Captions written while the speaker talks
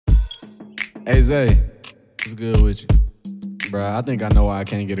Hey Zay, what's good with you? Bruh, I think I know why I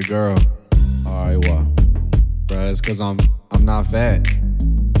can't get a girl. Alright, why? Bruh, it's cause I'm not fat.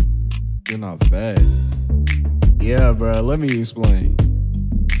 You're not fat. Yeah, bruh, let me explain.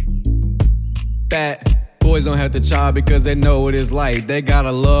 Fat boys don't have to try because they know what it's like. They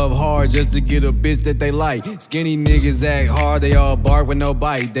gotta love hard just to get a bitch that they like. Skinny niggas act hard, they all bark with no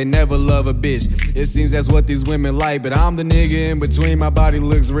bite. They never love a bitch. It seems that's what these women like, but I'm the nigga in between. My body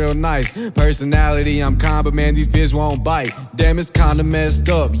looks real nice. Personality, I'm calm, but man, these fish won't bite. Damn, it's kinda messed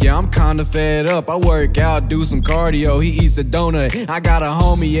up. Yeah, I'm kinda fed up. I work out, do some cardio. He eats a donut. I got a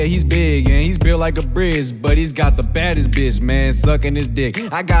homie, yeah, he's big and he's built like a bridge, but he's got the baddest bitch, man, sucking his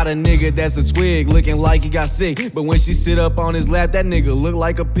dick. I got a nigga that's a twig, looking like he got sick, but when she sit up on his lap, that nigga look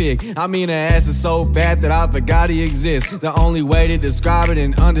like a pig. I mean, her ass is so fat that I forgot he exists. The only way to describe it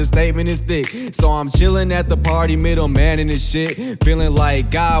in understatement is thick. So I'm chilling at the party, middleman in this shit, feeling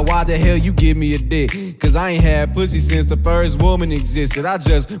like, God, why the hell you give me a dick? Cause I ain't had pussy since the first woman existed. I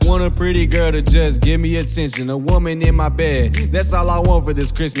just want a pretty girl to just give me attention, a woman in my bed. That's all I want for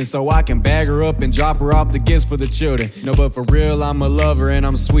this Christmas, so I can bag her up and drop her off the gifts for the children. No, but for real, I'm a lover and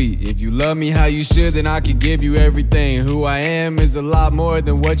I'm sweet. If you love me how you should, then I can give you everything. Who I am is a lot more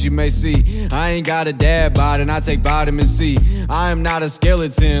than what you may see. I ain't got a dad bod and I take vitamin C. I am not a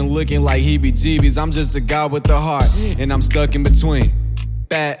skeleton looking like heebie-jeebies. I'm just a guy with a heart and I'm stuck in between.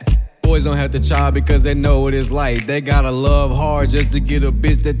 Fat boys don't have to try because they know what it's like. They gotta love hard just to get a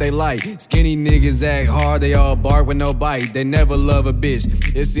bitch that they like. Skinny niggas act hard, they all bark with no bite. They never love a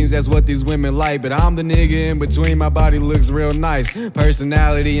bitch. It seems that's what these women like, but I'm the nigga in between. My body looks real nice.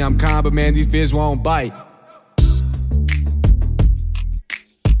 Personality, I'm calm, but man, these fish won't bite.